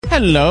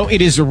Hello,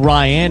 it is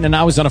Ryan, and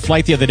I was on a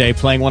flight the other day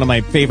playing one of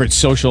my favorite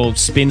social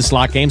spin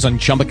slot games on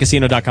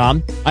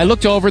ChumbaCasino.com. I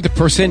looked over at the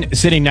person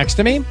sitting next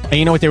to me, and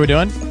you know what they were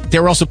doing? They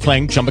were also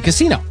playing Chumba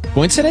Casino.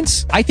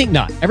 Coincidence? I think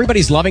not.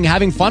 Everybody's loving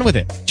having fun with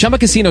it. Chumba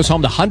Casino is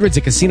home to hundreds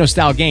of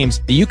casino-style games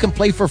that you can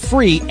play for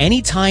free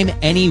anytime,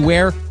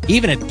 anywhere,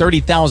 even at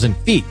 30,000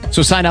 feet.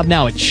 So sign up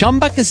now at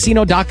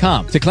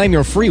ChumbaCasino.com to claim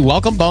your free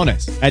welcome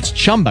bonus. That's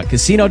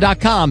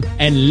ChumbaCasino.com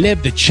and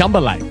live the Chumba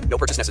life. No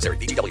purchase necessary.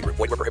 VGW. Void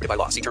were prohibited by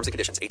law. See terms and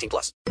conditions.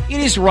 18+.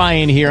 It is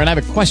Ryan here, and I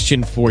have a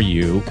question for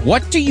you.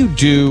 What do you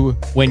do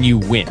when you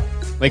win?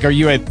 Like, are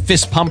you a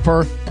fist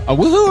pumper, a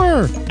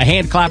woohooer, a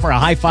hand clapper, a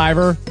high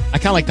fiver? I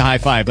kind of like the high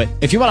five, but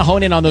if you want to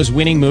hone in on those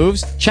winning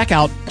moves, check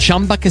out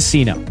Chumba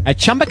Casino. At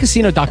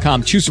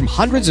ChumbaCasino.com, choose from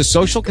hundreds of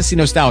social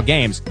casino-style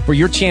games for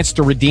your chance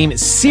to redeem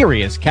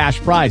serious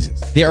cash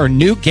prizes. There are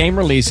new game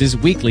releases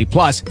weekly,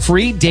 plus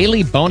free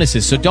daily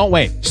bonuses. So don't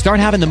wait. Start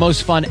having the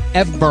most fun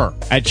ever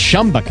at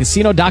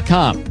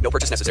ChumbaCasino.com. No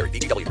purchase necessary.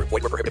 VGW. Void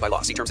were prohibited by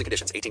law. See terms and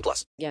conditions.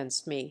 18+.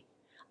 Against me.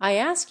 I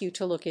ask you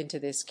to look into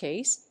this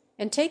case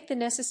and take the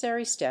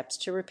necessary steps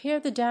to repair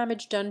the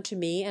damage done to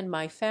me and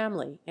my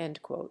family."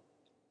 End quote.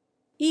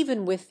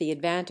 Even with the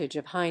advantage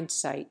of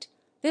hindsight,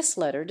 this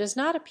letter does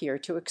not appear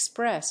to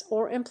express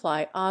or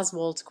imply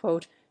Oswald's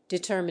quote,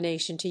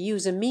 "determination to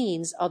use a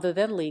means other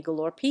than legal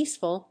or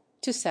peaceful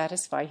to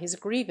satisfy his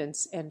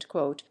grievance," end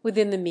quote,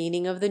 within the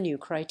meaning of the new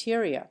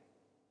criteria.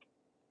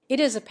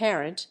 It is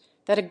apparent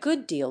that a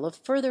good deal of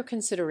further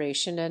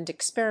consideration and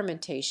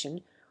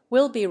experimentation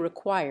will be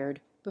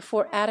required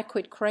before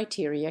adequate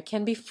criteria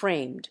can be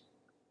framed.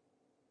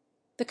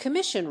 The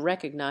Commission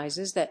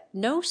recognizes that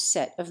no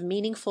set of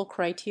meaningful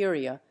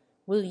criteria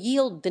will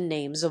yield the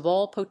names of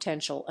all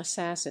potential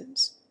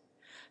assassins.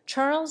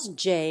 Charles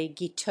J.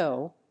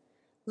 Guiteau,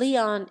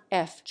 Leon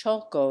F.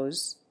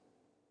 Cholcos,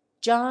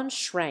 John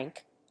Schrank,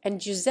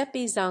 and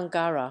Giuseppe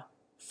Zangara,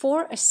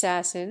 4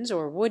 assassins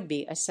or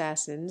would-be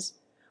assassins,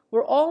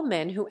 were all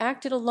men who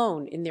acted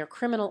alone in their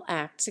criminal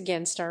acts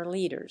against our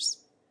leaders.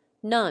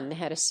 None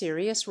had a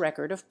serious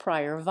record of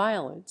prior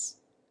violence.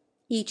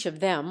 Each of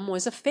them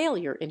was a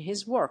failure in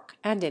his work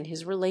and in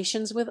his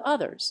relations with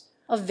others,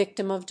 a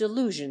victim of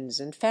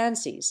delusions and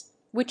fancies,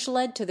 which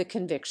led to the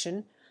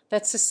conviction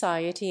that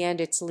society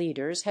and its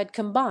leaders had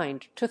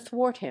combined to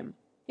thwart him.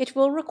 It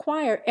will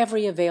require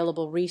every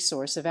available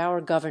resource of our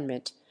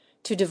government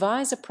to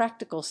devise a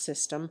practical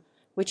system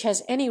which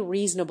has any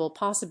reasonable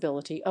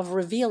possibility of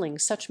revealing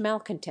such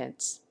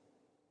malcontents.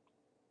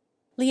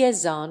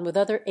 Liaison with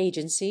other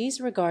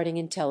agencies regarding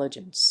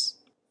intelligence.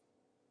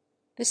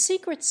 The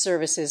Secret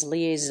Service's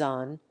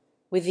liaison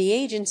with the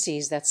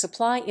agencies that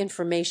supply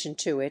information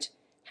to it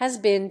has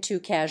been too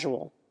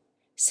casual.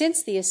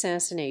 Since the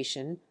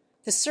assassination,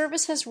 the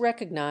service has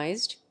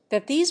recognized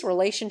that these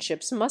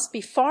relationships must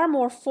be far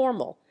more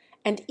formal,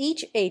 and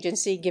each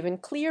agency given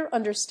clear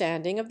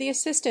understanding of the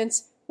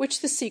assistance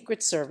which the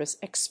Secret Service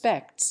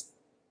expects.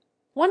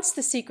 Once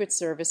the Secret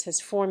Service has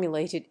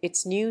formulated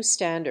its new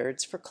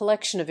standards for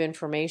collection of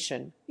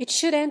information, it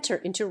should enter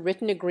into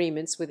written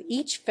agreements with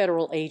each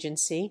federal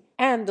agency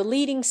and the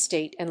leading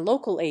state and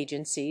local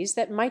agencies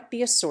that might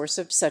be a source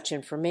of such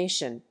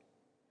information.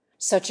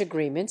 Such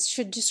agreements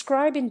should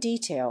describe in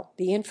detail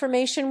the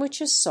information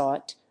which is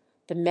sought,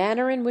 the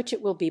manner in which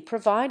it will be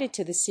provided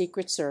to the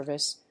Secret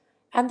Service,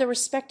 and the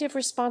respective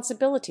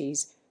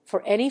responsibilities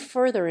for any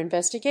further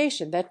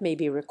investigation that may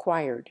be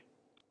required.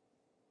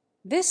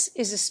 This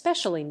is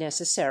especially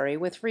necessary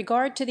with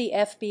regard to the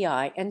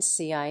FBI and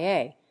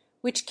CIA,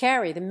 which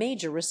carry the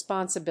major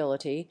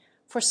responsibility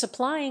for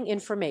supplying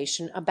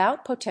information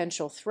about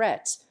potential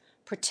threats,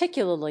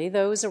 particularly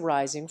those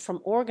arising from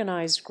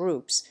organized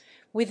groups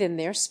within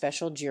their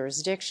special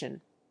jurisdiction.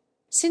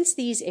 Since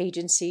these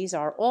agencies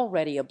are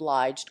already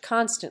obliged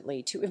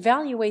constantly to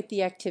evaluate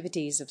the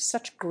activities of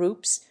such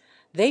groups,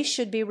 they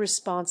should be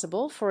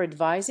responsible for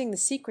advising the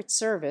Secret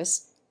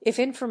Service if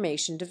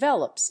information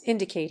develops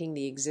indicating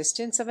the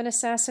existence of an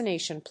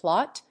assassination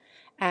plot,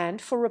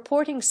 and for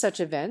reporting such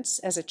events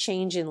as a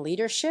change in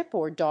leadership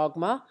or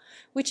dogma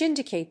which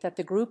indicate that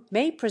the group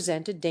may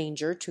present a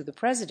danger to the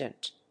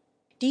President.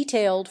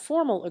 Detailed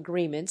formal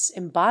agreements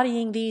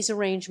embodying these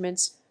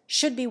arrangements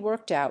should be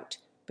worked out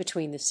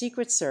between the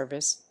Secret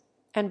Service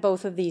and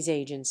both of these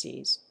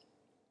agencies.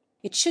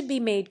 It should be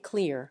made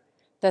clear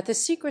that the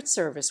Secret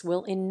Service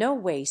will in no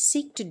way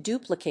seek to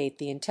duplicate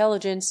the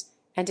intelligence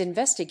and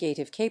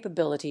investigative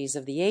capabilities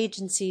of the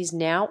agencies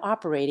now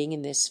operating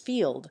in this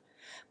field,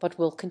 but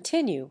will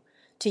continue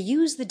to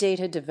use the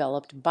data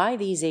developed by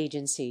these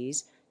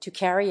agencies to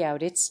carry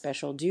out its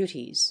special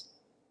duties.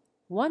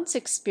 Once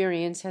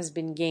experience has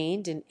been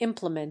gained in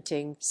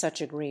implementing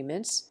such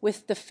agreements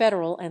with the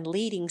federal and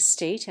leading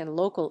state and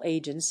local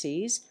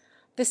agencies,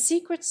 the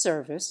Secret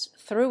Service,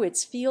 through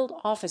its field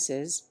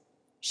offices,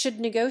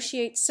 should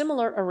negotiate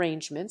similar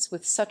arrangements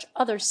with such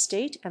other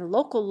state and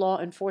local law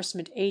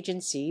enforcement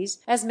agencies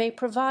as may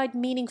provide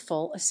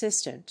meaningful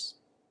assistance.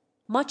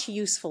 Much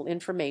useful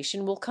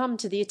information will come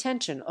to the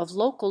attention of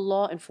local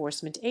law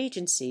enforcement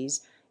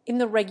agencies in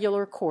the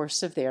regular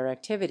course of their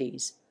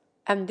activities.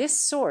 and this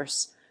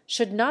source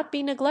should not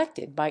be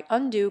neglected by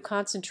undue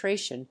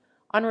concentration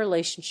on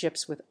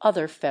relationships with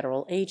other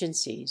federal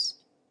agencies.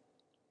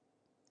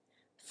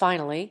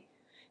 Finally,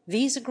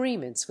 these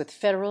agreements with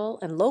federal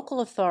and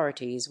local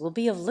authorities will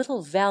be of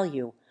little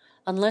value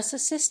unless a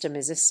system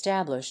is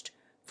established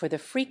for the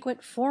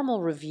frequent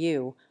formal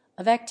review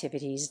of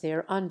activities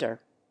thereunder.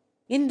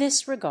 In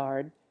this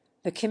regard,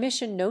 the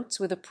Commission notes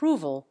with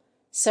approval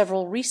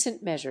several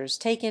recent measures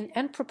taken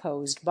and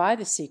proposed by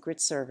the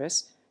Secret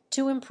Service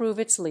to improve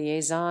its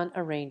liaison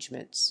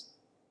arrangements.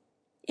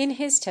 In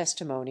his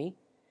testimony,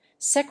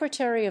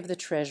 Secretary of the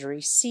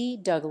Treasury C.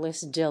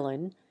 Douglas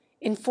Dillon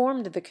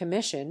informed the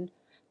Commission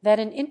that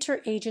an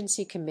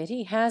interagency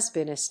committee has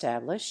been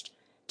established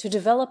to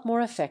develop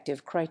more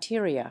effective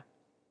criteria.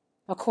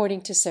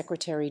 According to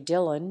Secretary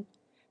Dillon,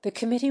 the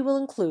committee will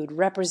include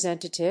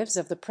representatives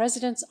of the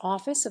President's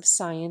Office of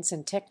Science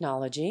and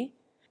Technology,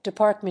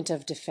 Department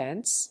of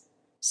Defense,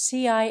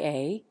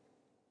 CIA,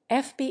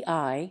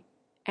 FBI,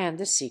 and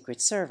the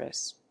Secret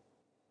Service.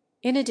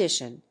 In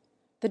addition,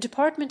 the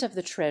Department of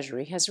the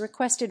Treasury has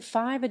requested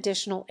 5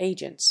 additional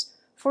agents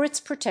for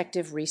its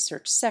Protective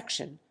Research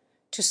Section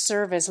to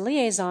serve as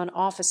liaison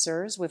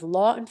officers with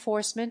law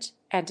enforcement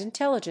and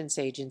intelligence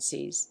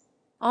agencies.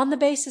 On the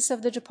basis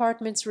of the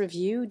department's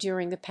review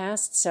during the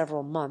past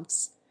several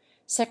months,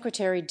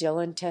 Secretary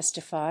Dillon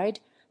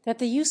testified that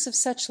the use of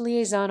such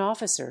liaison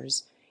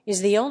officers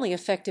is the only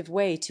effective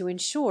way to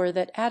ensure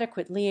that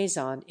adequate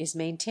liaison is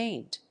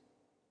maintained.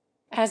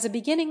 As a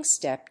beginning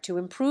step to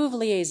improve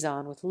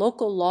liaison with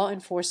local law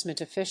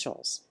enforcement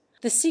officials,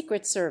 the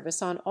Secret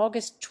Service on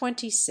August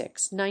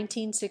 26,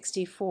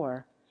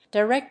 1964,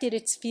 directed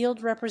its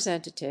field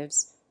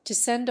representatives to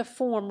send a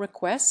form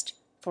request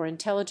for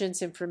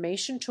intelligence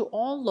information to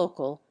all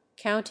local,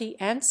 county,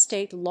 and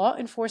state law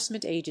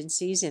enforcement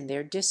agencies in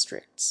their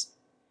districts.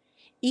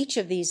 Each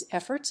of these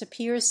efforts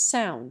appears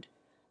sound,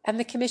 and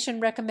the Commission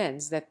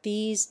recommends that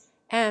these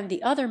and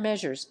the other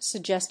measures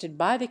suggested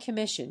by the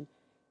Commission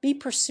be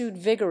pursued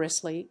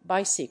vigorously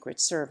by Secret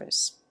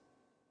Service.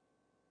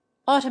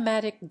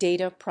 Automatic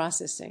data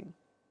processing.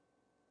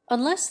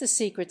 Unless the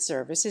Secret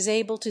Service is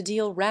able to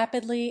deal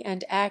rapidly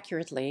and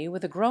accurately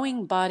with a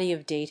growing body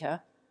of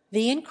data,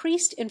 the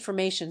increased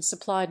information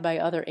supplied by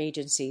other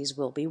agencies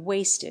will be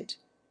wasted.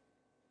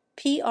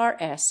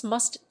 PRS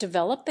must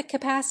develop the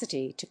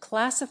capacity to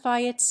classify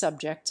its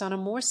subjects on a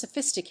more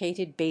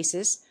sophisticated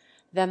basis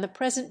than the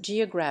present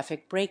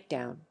geographic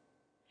breakdown.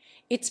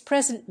 Its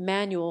present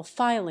manual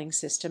filing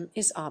system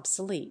is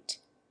obsolete.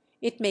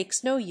 It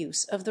makes no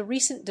use of the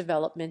recent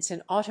developments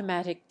in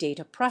automatic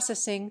data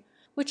processing,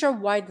 which are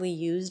widely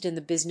used in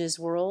the business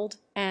world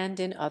and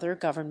in other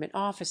government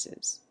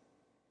offices.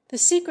 The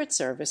Secret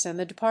Service and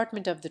the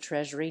Department of the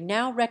Treasury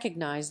now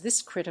recognize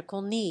this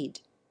critical need.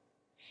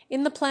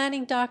 In the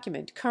planning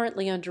document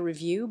currently under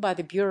review by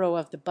the Bureau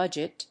of the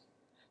Budget,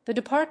 the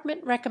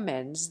department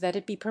recommends that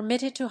it be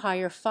permitted to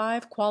hire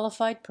 5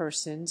 qualified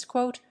persons,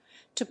 quote,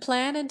 to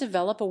plan and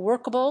develop a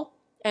workable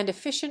and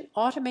efficient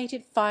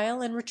automated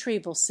file and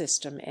retrieval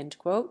system, end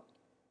quote.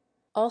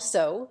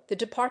 Also, the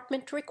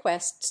department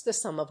requests the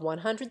sum of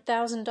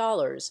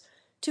 $100,000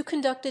 to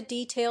conduct a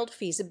detailed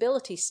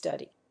feasibility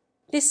study.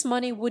 This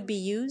money would be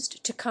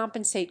used to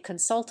compensate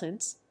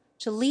consultants,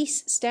 to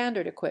lease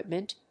standard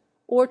equipment,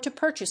 or to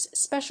purchase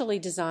specially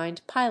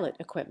designed pilot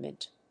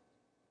equipment.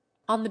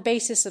 On the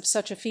basis of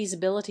such a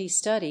feasibility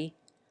study,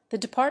 the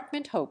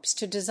department hopes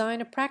to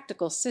design a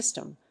practical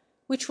system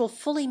which will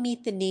fully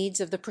meet the needs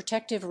of the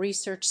Protective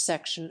Research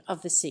Section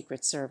of the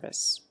Secret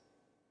Service.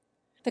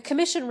 The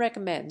Commission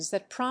recommends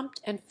that prompt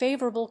and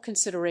favorable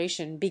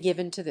consideration be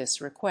given to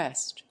this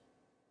request.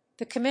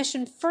 The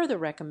Commission further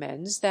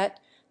recommends that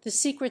the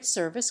Secret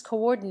Service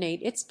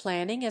coordinate its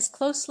planning as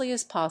closely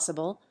as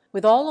possible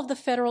with all of the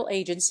federal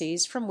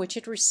agencies from which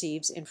it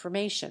receives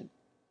information.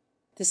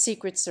 The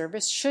Secret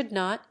Service should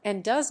not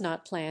and does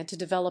not plan to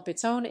develop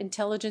its own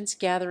intelligence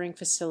gathering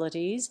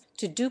facilities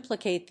to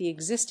duplicate the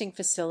existing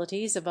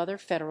facilities of other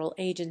federal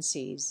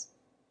agencies.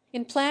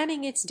 In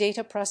planning its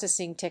data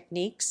processing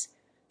techniques,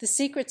 the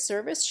Secret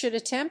Service should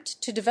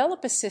attempt to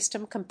develop a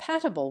system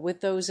compatible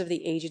with those of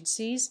the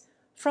agencies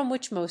from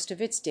which most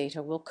of its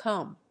data will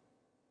come.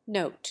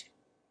 Note: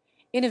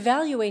 in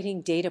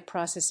evaluating data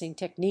processing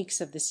techniques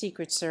of the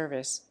Secret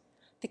Service,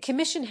 the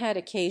Commission had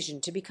occasion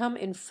to become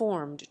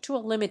informed to a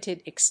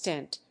limited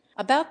extent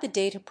about the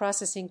data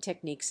processing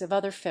techniques of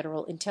other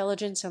federal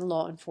intelligence and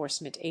law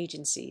enforcement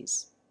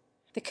agencies.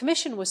 The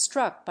Commission was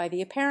struck by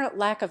the apparent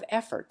lack of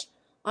effort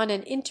on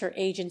an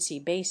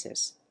interagency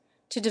basis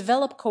to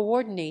develop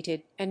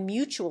coordinated and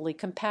mutually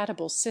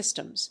compatible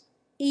systems,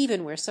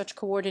 even where such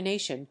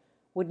coordination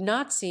would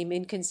not seem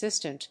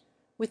inconsistent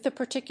with the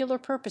particular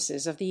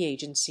purposes of the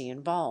agency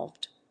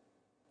involved.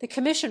 The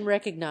Commission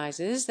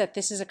recognizes that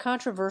this is a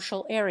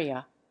controversial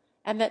area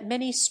and that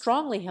many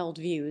strongly held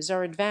views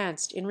are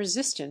advanced in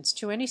resistance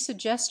to any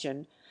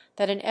suggestion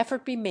that an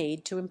effort be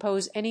made to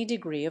impose any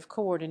degree of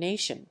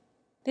coordination.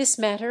 This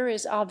matter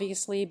is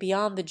obviously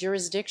beyond the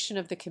jurisdiction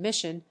of the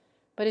Commission,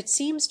 but it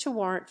seems to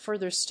warrant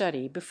further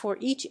study before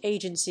each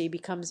agency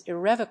becomes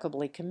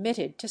irrevocably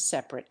committed to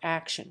separate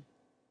action.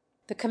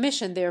 The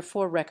Commission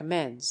therefore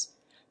recommends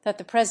that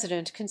the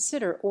President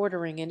consider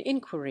ordering an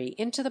inquiry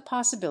into the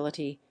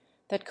possibility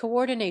that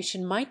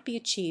coordination might be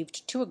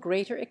achieved to a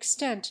greater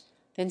extent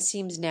than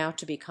seems now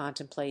to be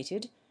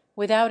contemplated,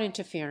 without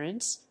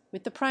interference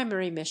with the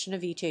primary mission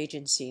of each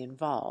agency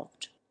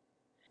involved.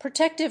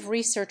 Protective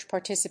research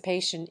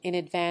participation in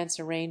advance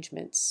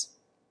arrangements.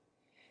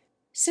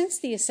 Since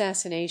the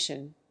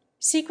assassination,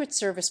 Secret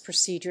Service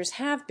procedures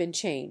have been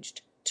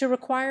changed to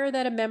require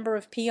that a member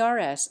of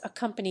PRS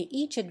accompany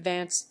each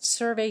advanced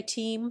survey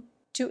team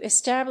to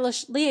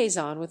establish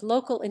liaison with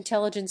local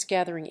intelligence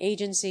gathering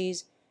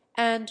agencies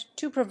and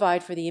to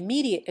provide for the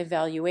immediate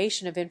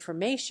evaluation of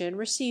information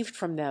received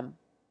from them.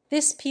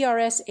 This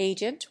PRS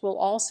agent will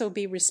also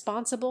be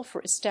responsible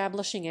for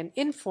establishing an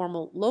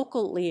informal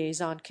local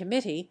liaison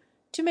committee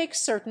to make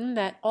certain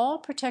that all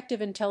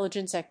protective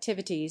intelligence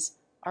activities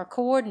are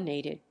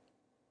coordinated.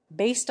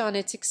 Based on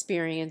its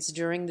experience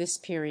during this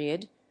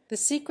period, the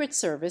Secret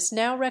Service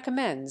now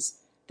recommends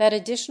that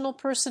additional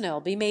personnel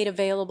be made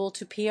available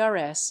to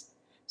PRS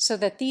so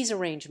that these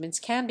arrangements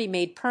can be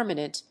made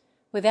permanent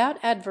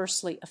without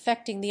adversely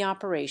affecting the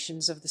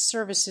operations of the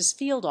service's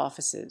field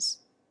offices.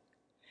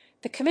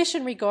 The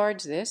Commission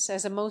regards this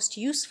as a most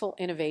useful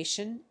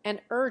innovation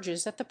and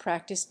urges that the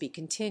practice be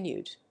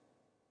continued.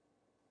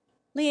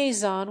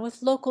 Liaison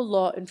with local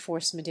law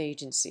enforcement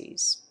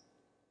agencies.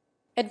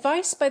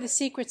 Advice by the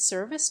Secret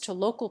Service to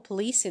local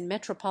police in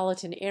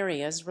metropolitan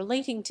areas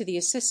relating to the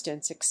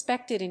assistance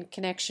expected in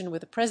connection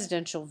with a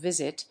presidential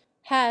visit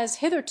has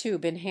hitherto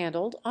been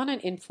handled on an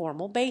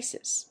informal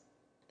basis.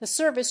 The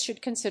service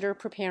should consider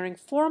preparing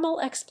formal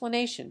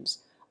explanations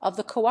of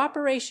the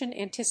cooperation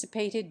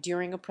anticipated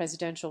during a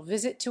presidential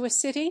visit to a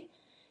city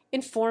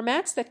in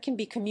formats that can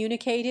be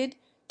communicated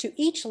to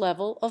each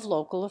level of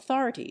local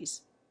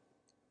authorities.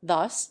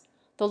 Thus,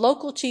 the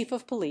local chief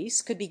of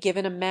police could be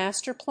given a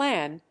master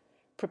plan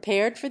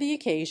prepared for the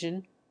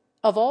occasion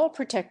of all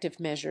protective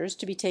measures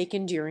to be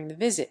taken during the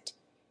visit.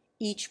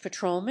 Each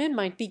patrolman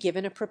might be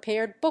given a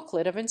prepared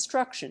booklet of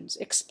instructions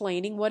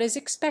explaining what is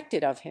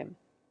expected of him.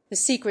 The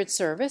Secret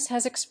Service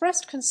has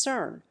expressed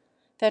concern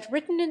that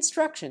written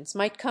instructions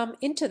might come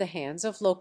into the hands of local